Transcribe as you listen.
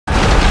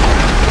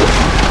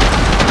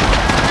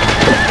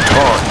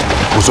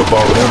was a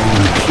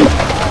barbarian king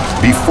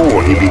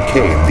before he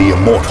became the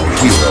immortal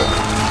hero.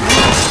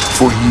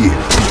 For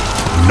years,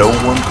 no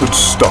one could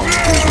stop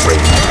his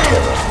reign of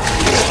terror.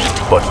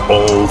 But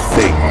all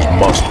things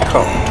must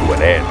come to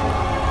an end.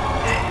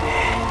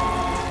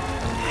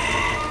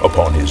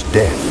 Upon his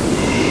death,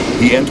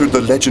 he entered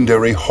the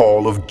legendary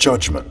Hall of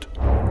Judgment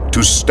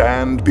to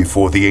stand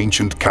before the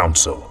ancient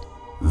council.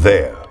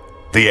 There,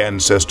 the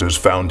ancestors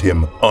found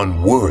him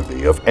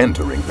unworthy of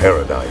entering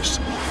paradise,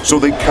 so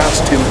they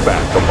cast him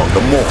back among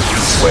the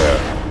mortals where...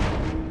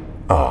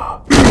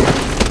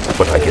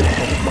 but I get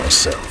ahead of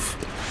myself.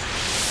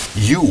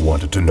 You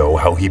wanted to know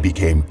how he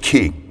became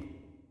king.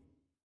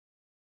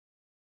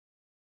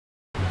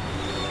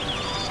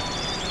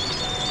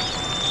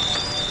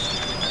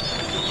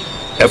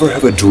 Ever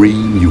have a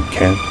dream you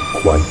can't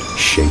quite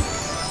shake?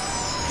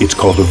 It's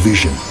called a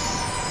vision,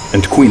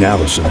 and Queen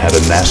Allison had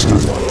a nasty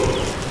one.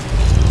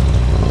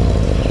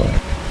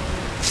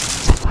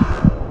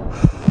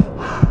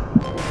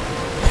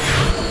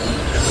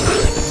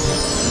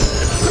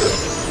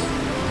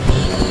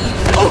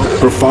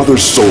 Her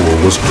father's soul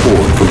was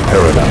torn from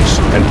paradise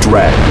and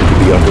dragged into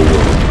the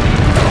underworld.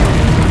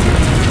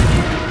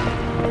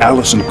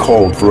 Allison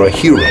called for a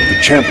hero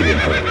to champion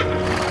her,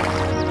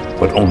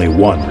 but only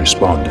one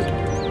responded.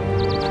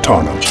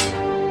 Tarnum.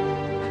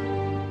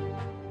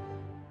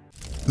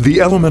 The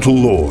elemental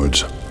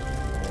lords,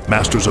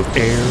 masters of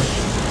air,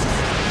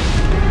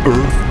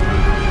 earth,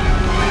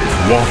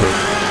 water,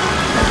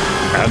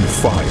 and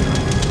fire,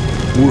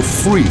 were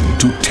free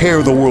to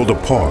tear the world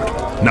apart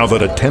now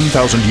that a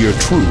 10,000-year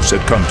truce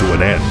had come to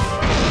an end.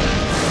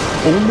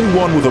 Only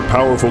one with a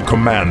powerful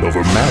command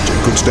over magic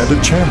could stand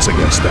a chance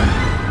against them.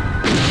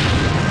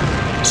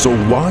 So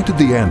why did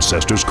the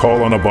ancestors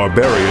call on a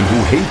barbarian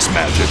who hates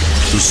magic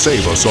to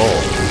save us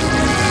all?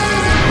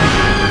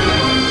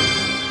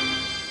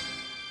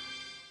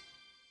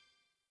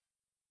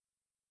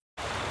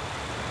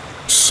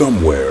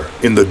 Somewhere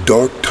in the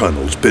dark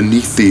tunnels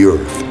beneath the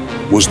earth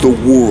was the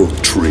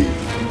World Tree,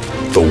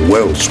 the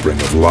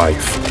wellspring of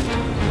life.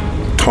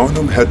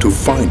 Tarnum had to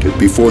find it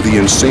before the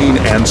insane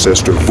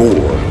ancestor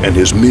Vor and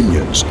his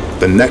minions,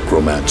 the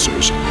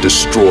necromancers,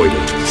 destroyed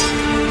it.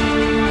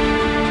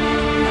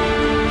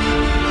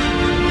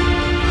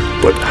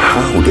 But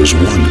how does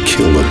one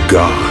kill a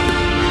god?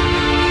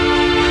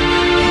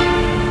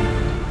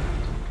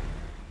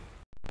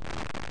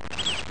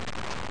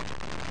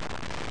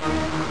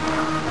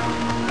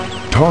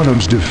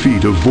 Tarnum's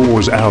defeat of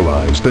Vor's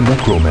allies, the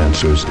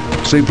necromancers,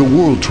 saved the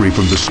World Tree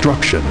from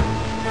destruction.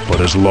 But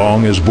as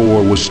long as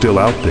Vor was still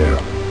out there,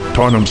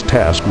 Tarnum's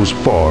task was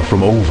far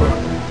from over.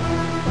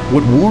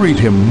 What worried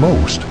him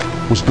most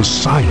was the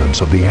silence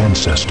of the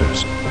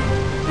ancestors.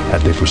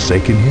 Had they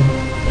forsaken him?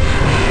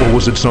 Or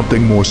was it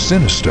something more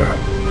sinister?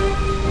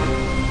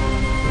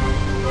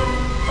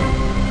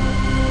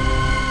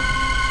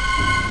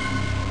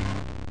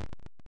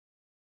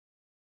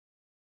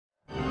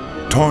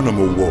 Tarnum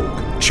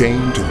awoke,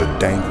 chained to the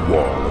dank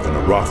wall of an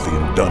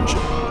Arathian dungeon,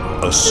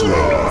 a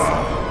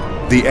slave.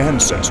 The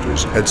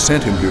ancestors had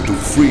sent him here to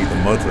free the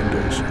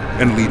Mudlanders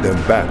and lead them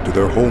back to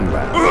their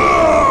homeland.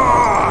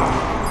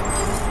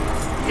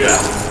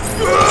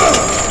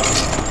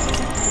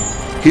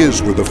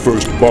 His were the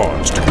first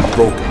bonds to be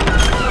broken,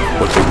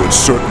 but they would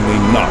certainly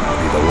not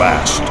be the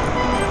last.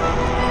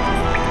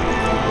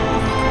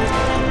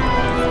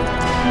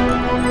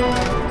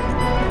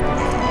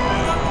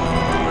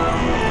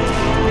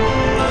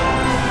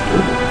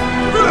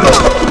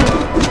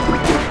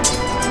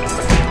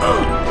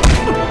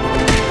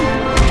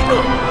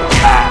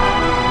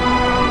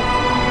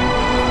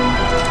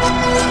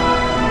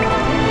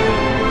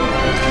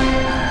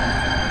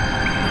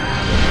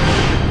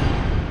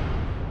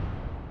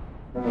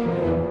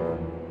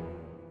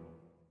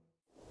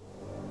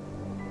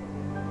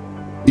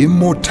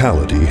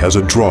 Immortality has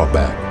a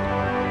drawback: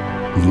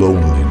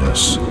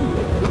 loneliness.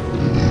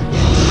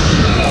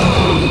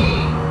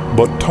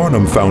 But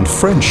Tarnum found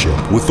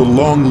friendship with the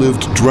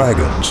long-lived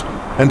dragons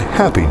and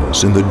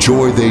happiness in the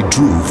joy they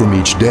drew from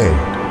each day.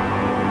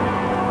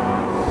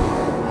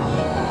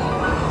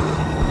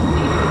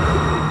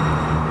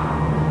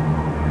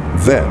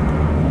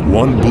 Then,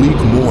 one bleak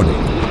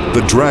morning,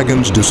 the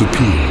dragons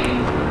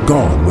disappeared,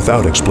 gone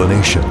without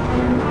explanation.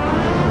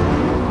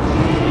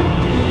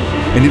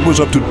 And it was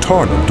up to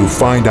Tarnum to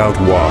find out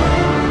why.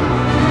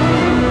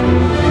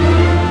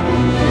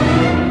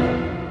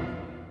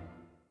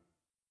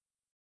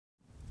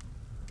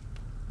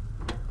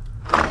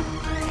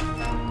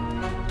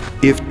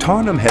 If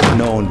Tarnum had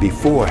known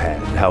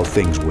beforehand how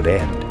things would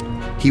end,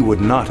 he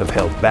would not have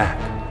held back.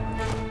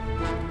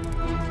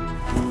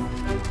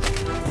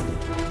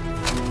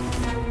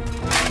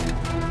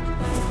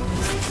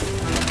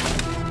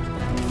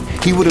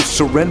 He would have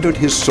surrendered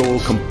his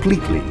soul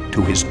completely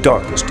to his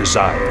darkest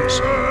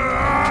desires.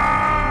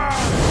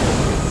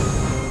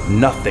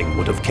 Nothing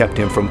would have kept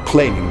him from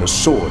claiming the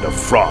Sword of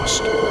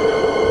Frost.